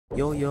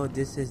Yo,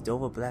 this is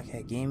Dova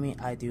Blackhat Gaming.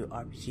 I do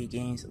RPG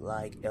games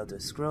like Elder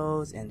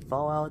Scrolls and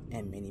Fallout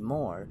and many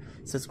more.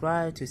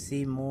 Subscribe to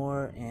see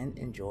more and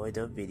enjoy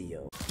the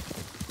video.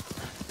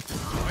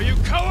 Are you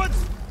cowards?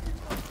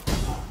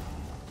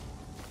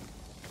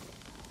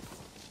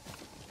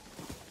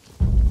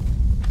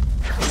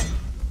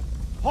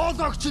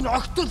 Хоолойгч нь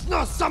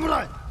огтлноос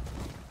самурай!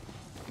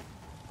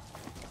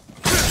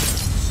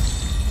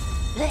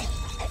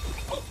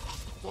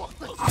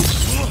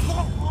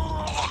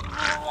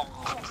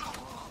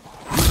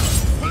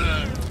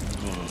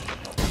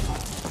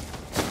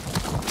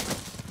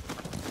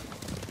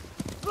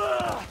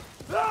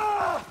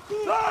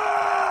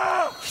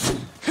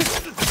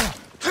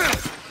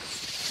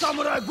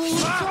 Samurai bull!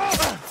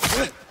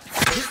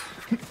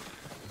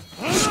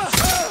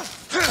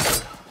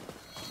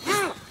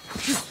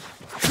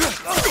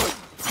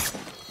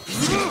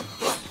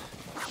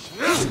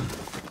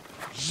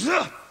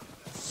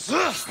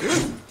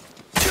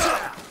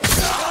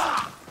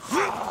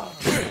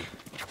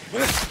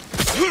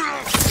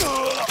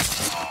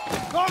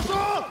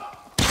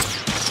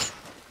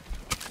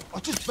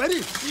 Just very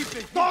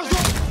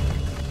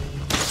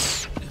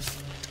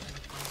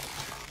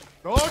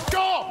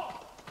go!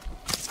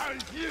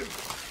 And you!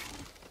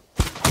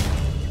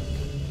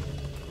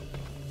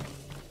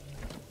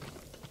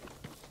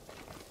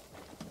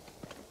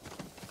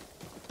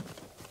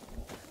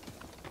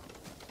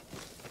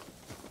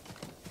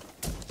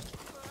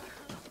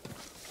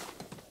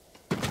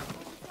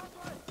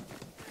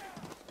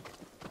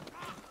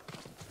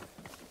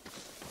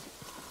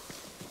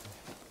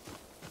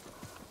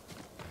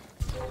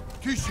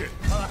 Kishin!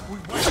 We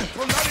wait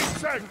for nothing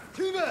said!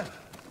 Kime!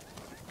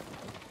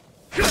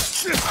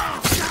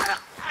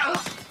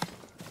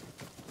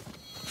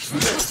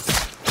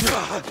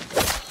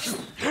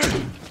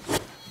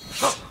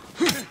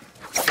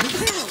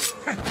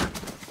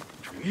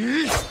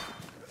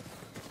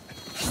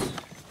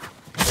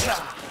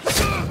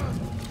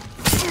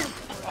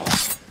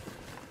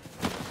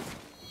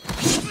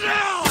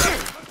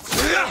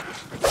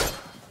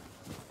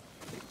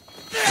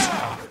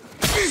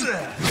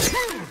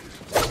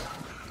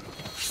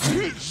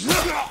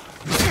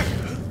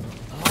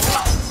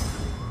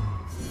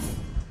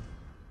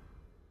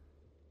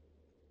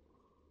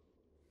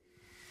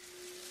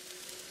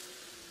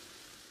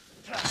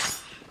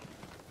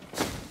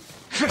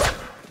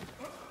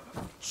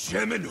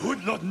 Shemen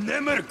hudlot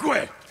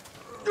nemerque!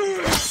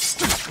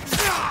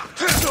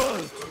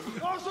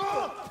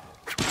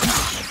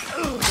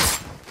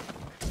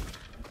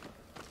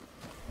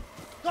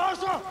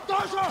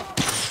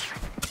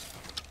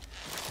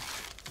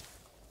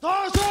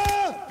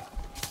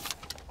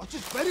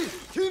 Just ready,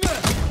 team!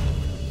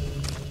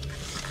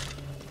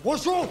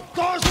 What's wrong?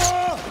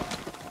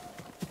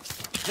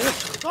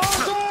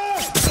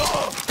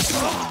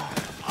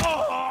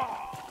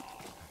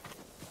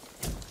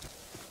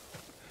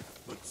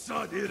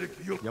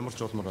 Ямар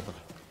ч улмаар байна.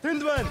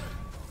 Тэнд байна.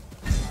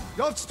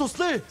 Явц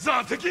туслая.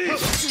 За тэгье.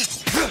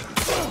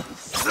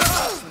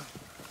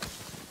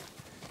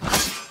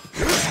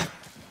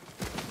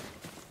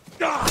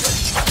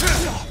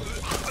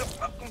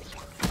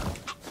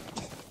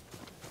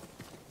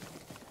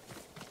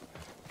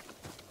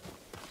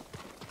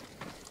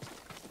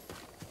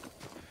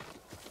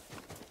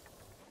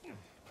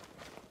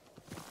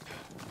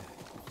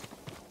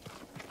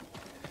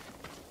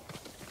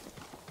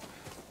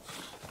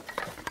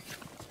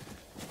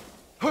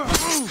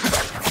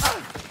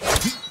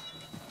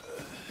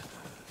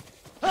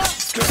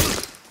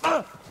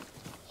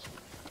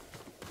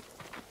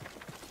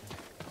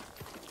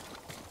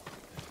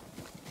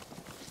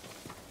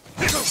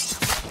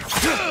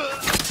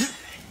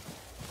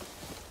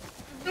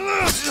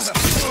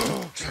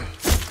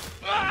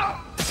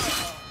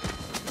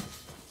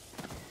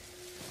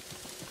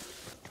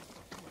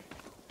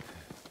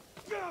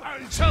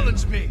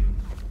 Challenge me!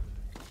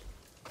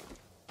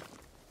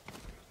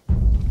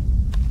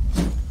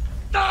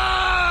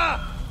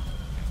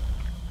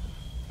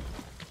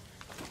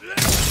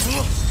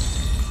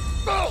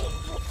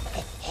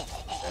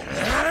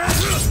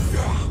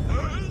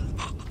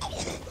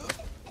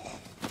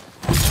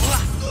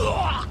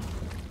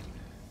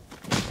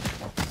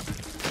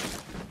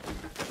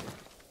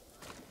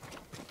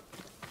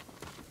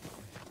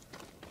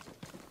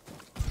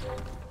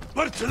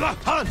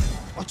 Blackhat!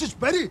 Очиж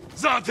барь!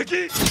 За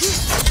тэгье!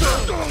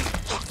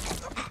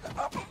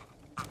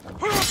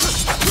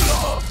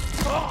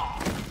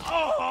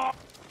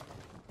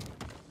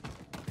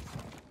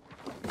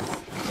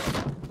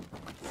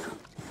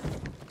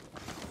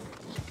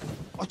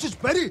 Очиж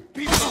барь!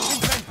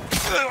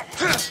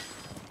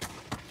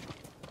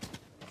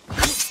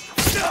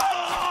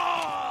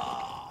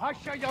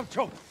 Хаашаа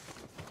явчих!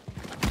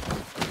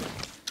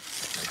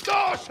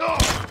 Доош!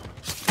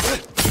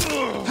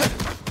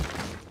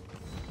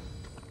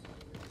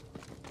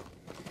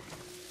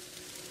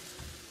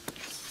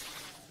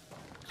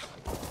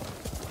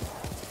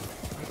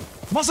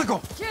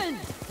 Masako! Jin!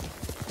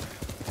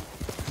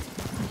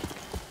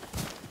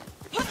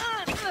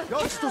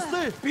 Явц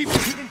туслая! Би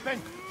хинэн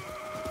байна!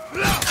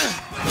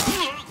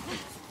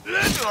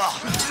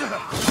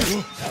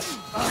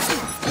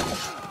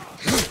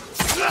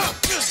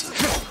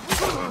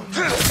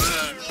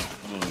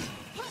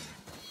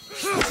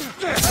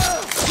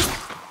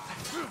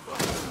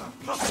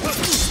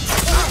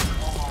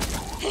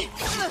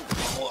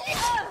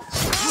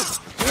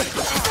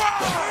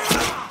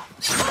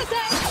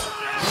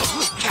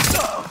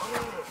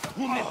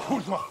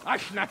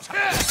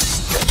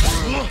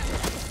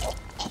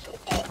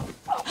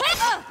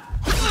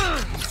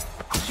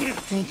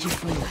 Thank you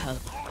for your help.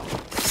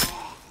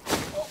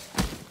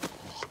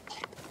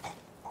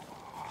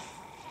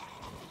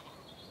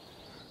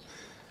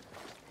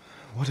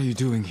 What are you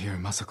doing here,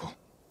 Masako?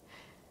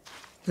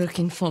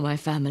 Looking for my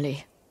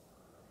family.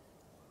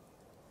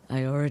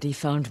 I already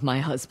found my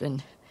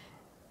husband,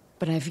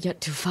 but I've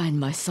yet to find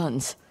my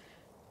sons.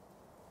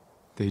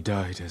 They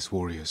died as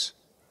warriors,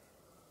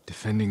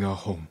 defending our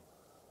home.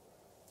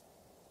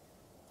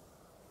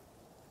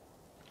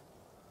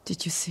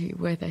 Did you see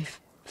where they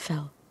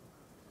fell?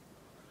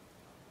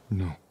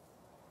 No.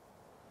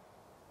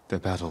 The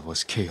battle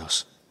was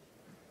chaos.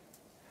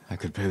 I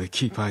could barely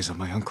keep eyes on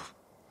my uncle.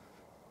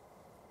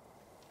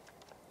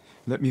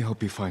 Let me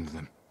help you find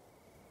them.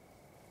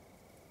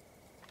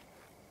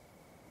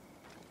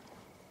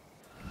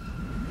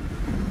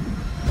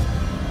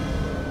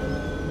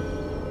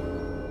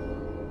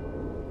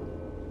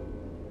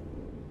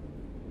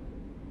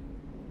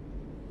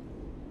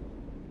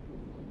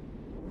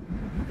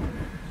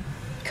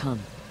 Come.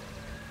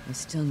 I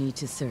still need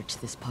to search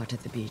this part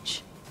of the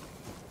beach.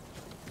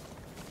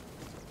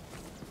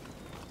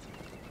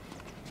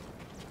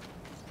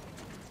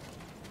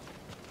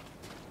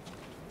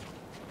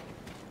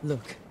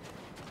 Look,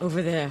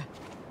 over there.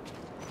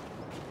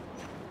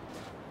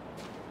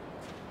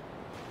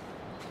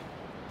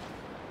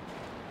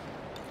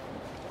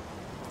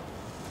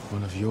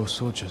 One of your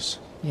soldiers.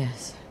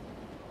 Yes,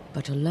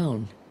 but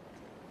alone.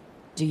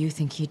 Do you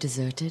think he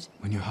deserted?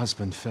 When your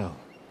husband fell,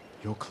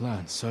 your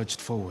clan surged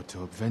forward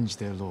to avenge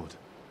their lord.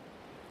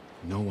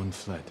 No one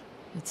fled.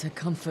 It's a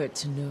comfort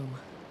to know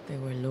they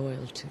were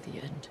loyal to the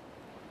end.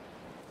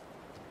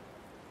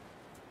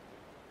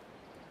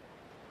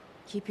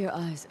 Keep your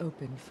eyes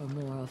open for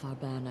more of our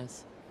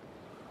banners.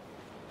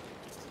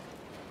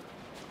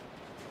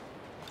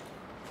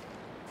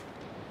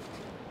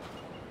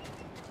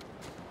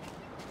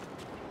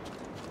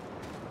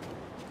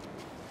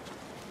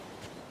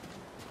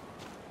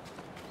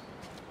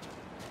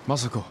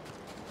 Masako,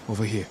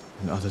 over here.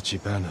 An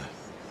Adachi banner.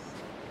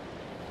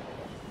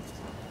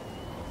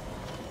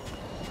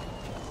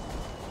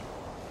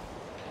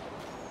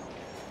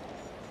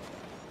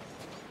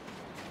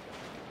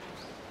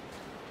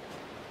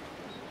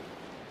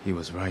 He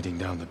was riding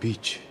down the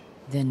beach.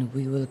 Then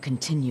we will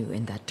continue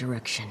in that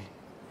direction.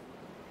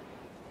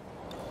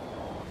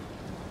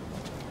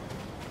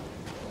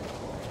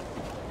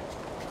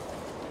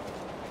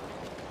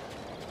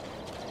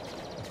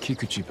 A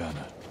Kikuchi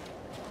banner.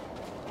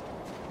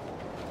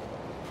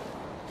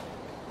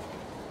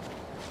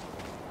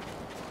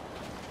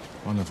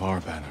 One of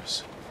our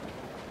banners.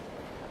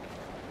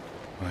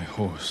 My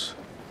horse.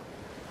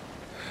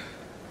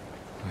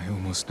 I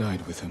almost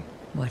died with him.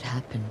 What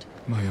happened?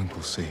 My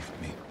uncle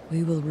saved me.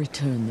 We will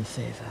return the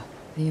favor.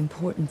 The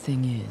important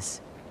thing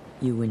is,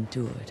 you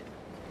endured.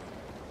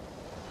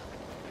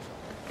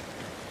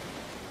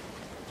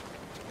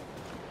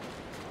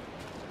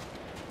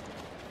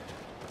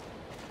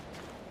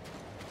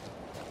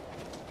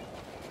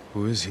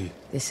 Who is he?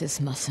 This is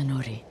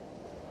Masanori.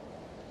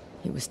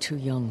 He was too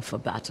young for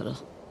battle,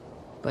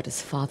 but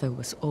his father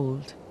was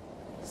old,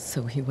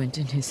 so he went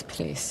in his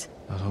place.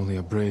 Not only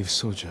a brave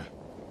soldier,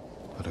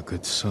 but a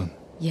good son.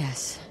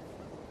 Yes,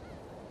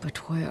 but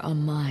where are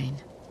mine?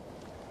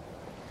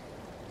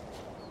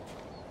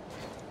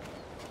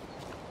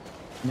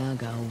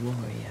 Naga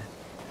warrior.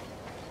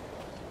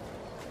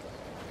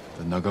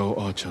 The Nagao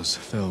archers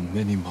fell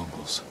many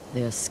Mongols.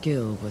 Their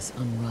skill was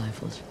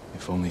unrivaled.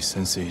 If only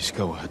Sensei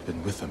Ishikawa had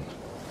been with them.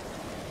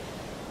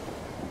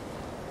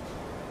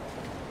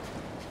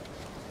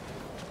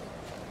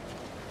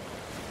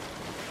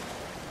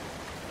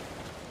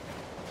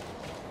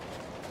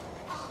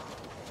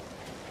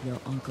 Your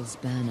uncle's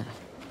banner.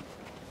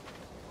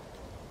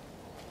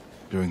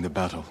 During the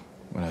battle,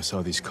 when I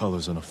saw these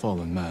colors on a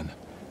fallen man,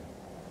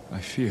 I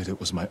feared it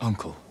was my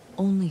uncle.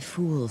 Only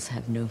fools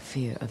have no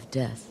fear of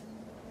death.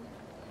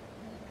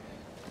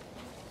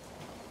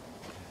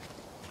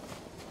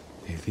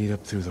 They lead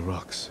up through the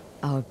rocks.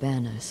 Our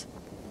banners.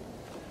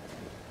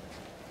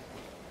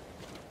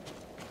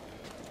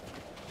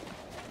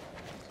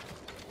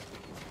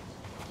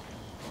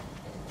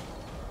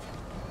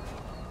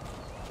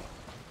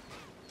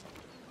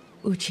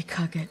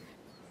 Uchikage,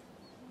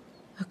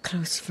 a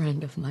close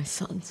friend of my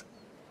son's.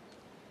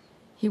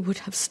 He would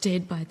have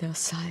stayed by their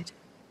side.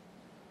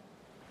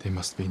 They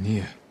must be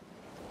near.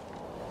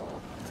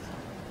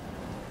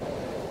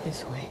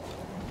 This way.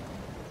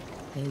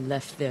 They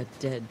left their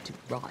dead to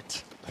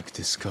rot. Like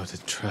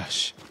discarded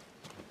trash.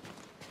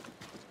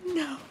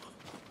 No.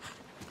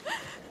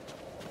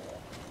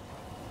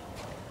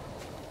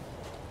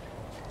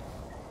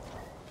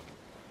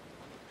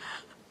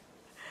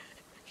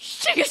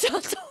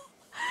 Shigesato!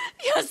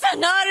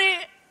 Yasanari!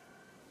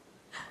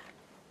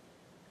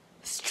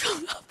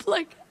 Strung up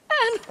like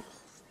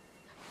animals.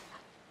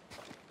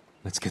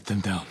 Let's get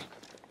them down.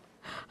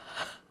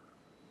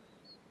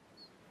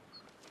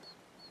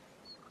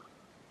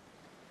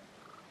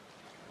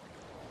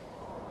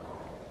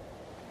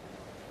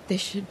 They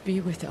should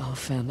be with our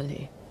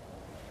family,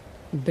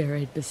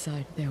 buried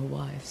beside their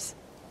wives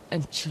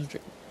and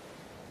children.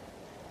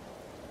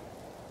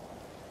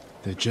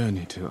 The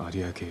journey to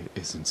Ariake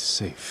isn't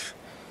safe.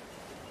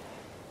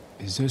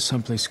 Is there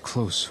someplace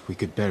close we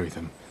could bury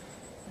them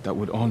that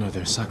would honor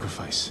their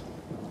sacrifice?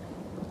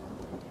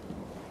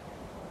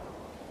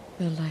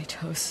 The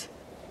lighthouse.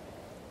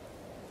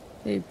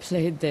 They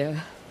played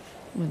there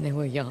when they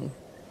were young.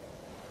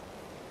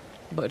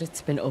 But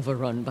it's been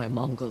overrun by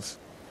Mongols.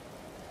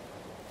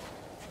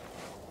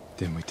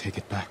 Then we take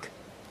it back.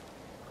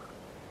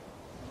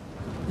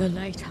 The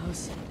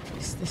lighthouse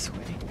is this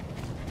way.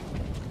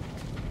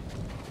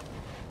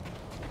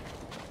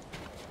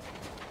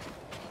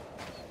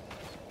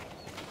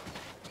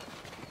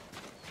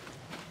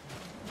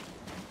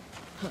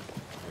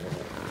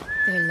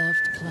 They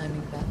loved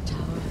climbing that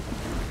tower.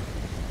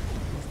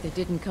 If they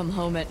didn't come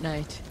home at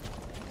night,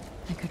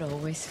 I could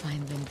always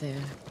find them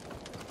there,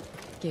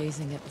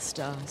 gazing at the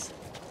stars.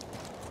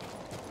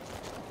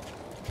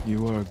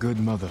 You are a good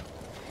mother.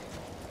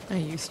 I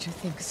used to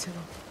think so,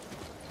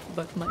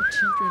 but my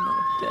children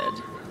are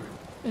dead,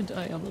 and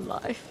I am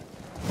alive.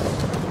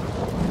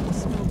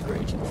 It's no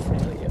greater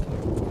failure.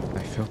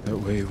 I felt that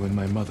way when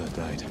my mother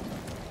died.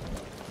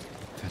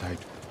 That I'd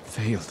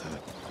failed her.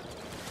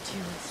 She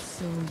was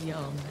so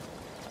young,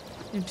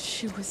 and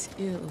she was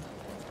ill.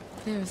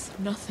 There's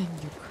nothing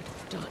you could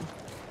have done.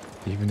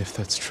 Even if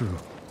that's true,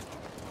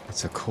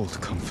 it's a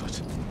cold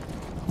comfort.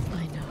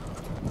 I know.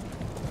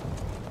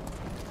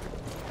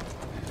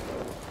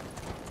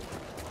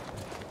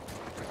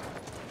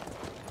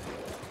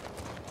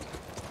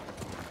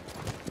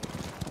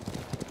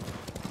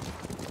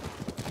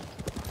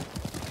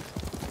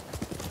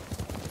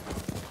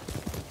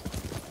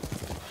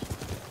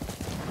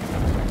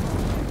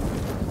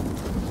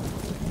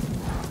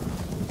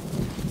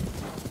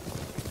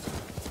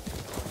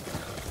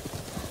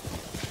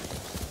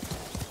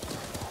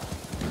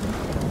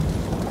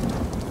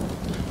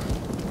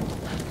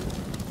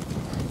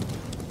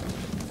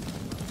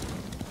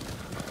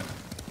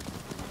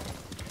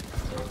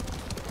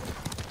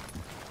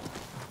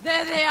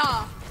 There they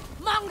are!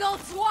 Mongol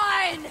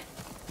swine!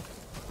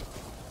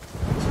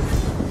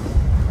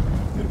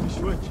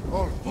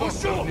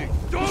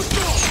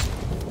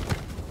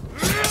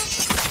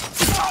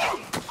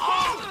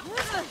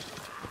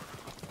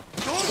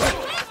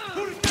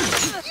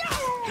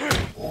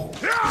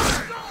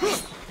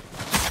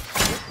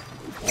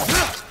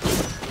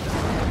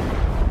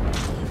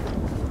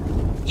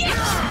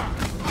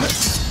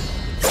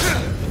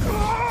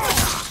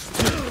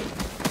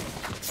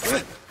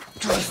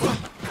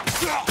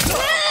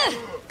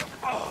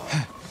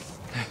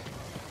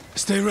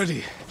 Stay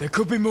ready. There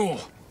could be more.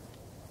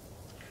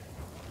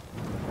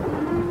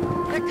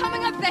 They're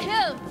coming up the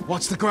hill!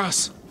 Watch the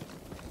grass.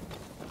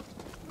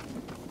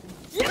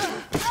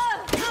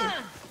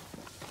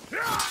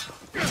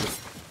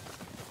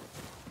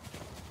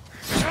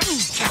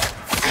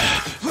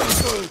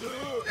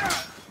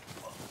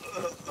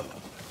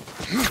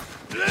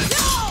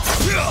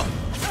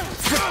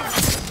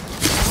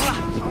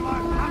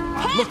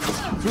 Look!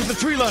 Through the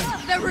tree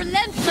line! They're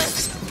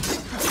relentless!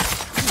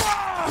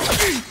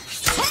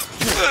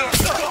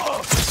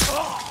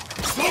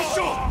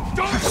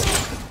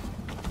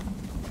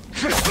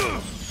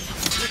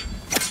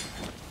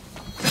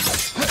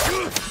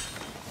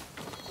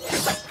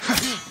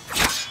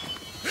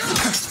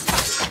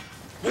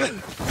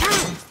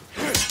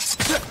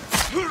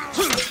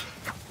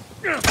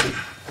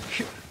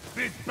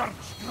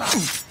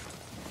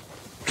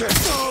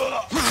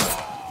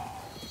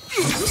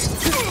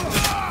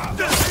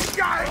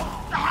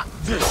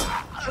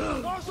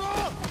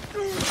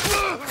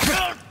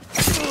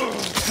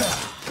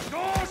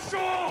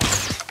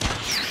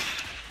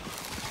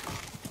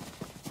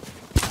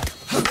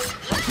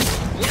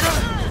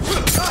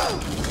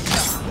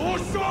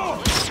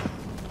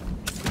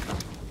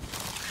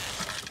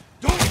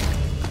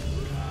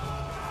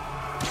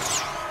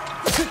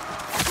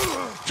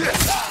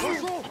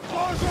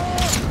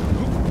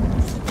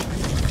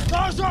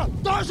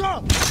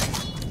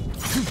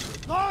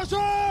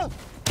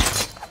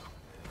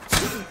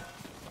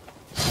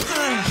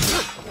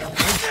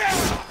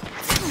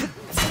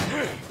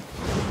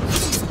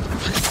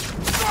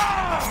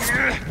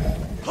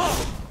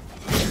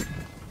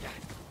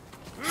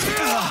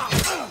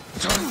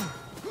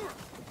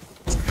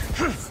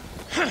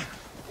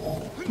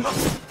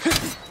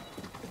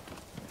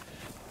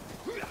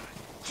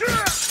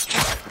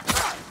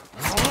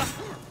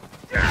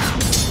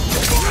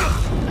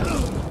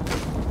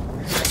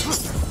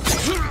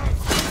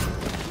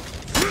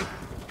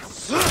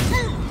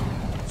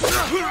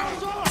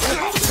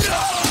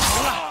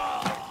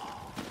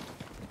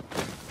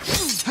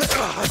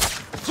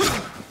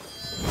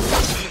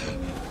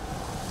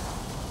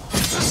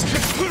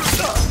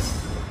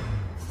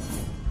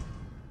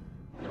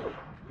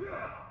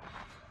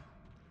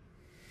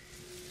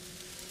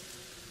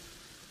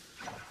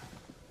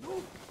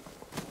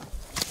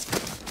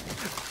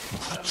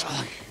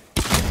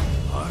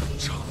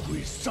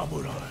 Archangui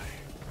Samurai.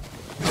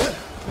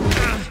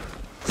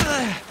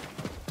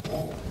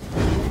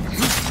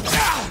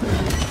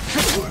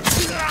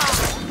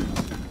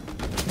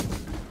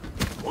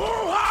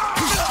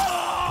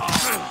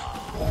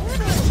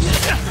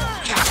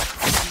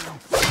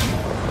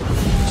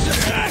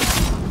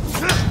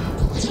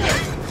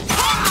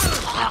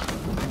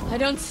 I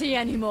don't see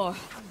any more.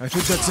 I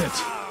think that's it.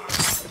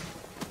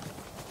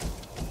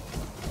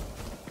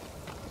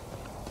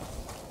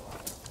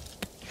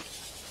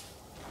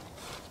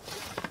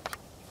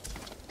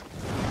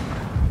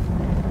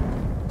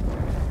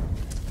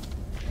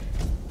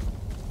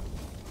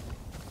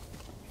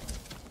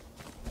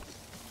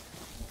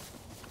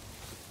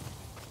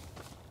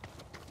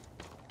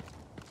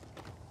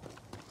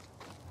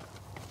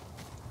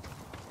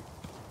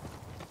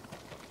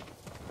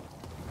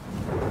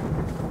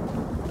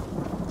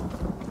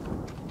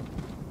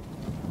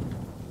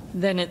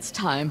 Then it's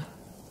time.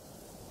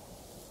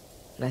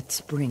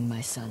 Let's bring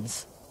my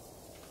sons.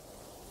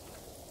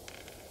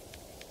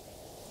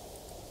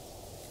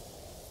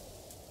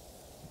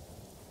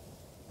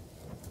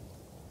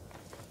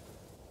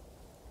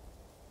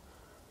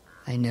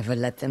 I never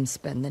let them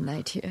spend the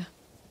night here.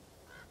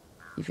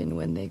 Even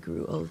when they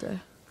grew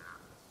older.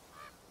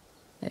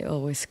 I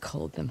always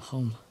called them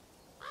home.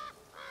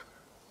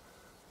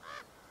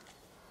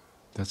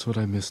 That's what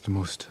I missed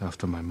most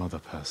after my mother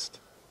passed.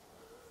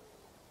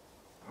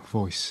 Her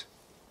voice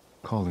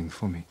calling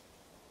for me.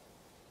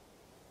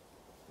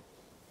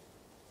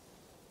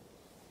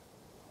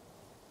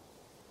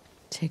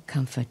 Take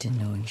comfort in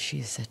knowing she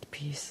is at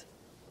peace.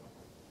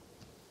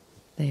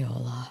 They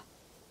all are.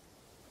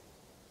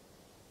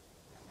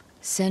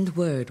 Send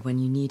word when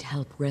you need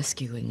help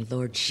rescuing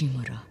Lord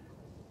Shimura.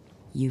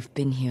 You've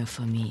been here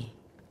for me.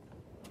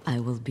 I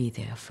will be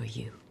there for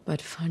you.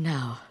 But for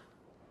now,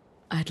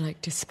 I'd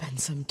like to spend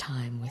some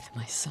time with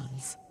my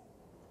sons.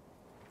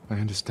 I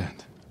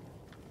understand.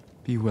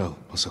 Be well,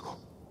 Masako.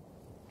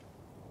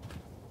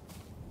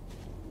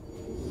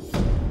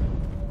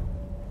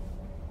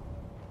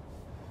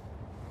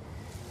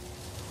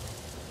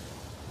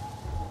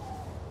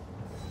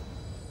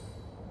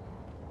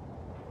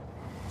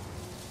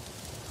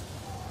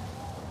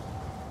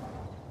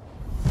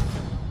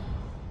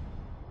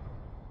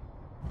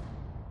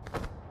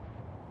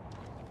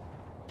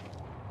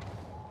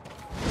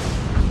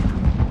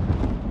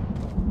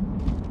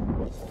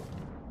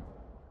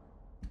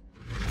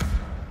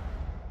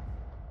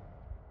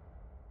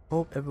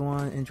 Hope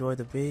everyone enjoyed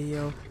the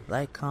video.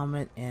 Like,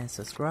 comment, and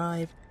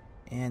subscribe.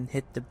 And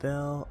hit the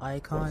bell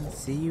icon.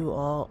 See you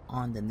all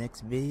on the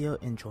next video.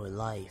 Enjoy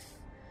life.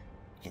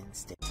 And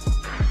stay.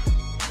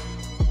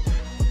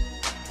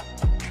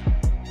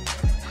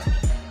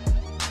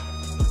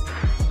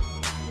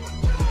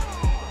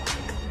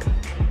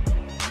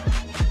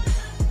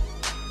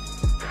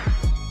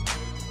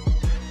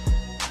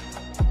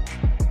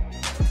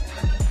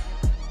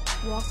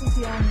 Walk with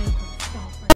the All-Maker.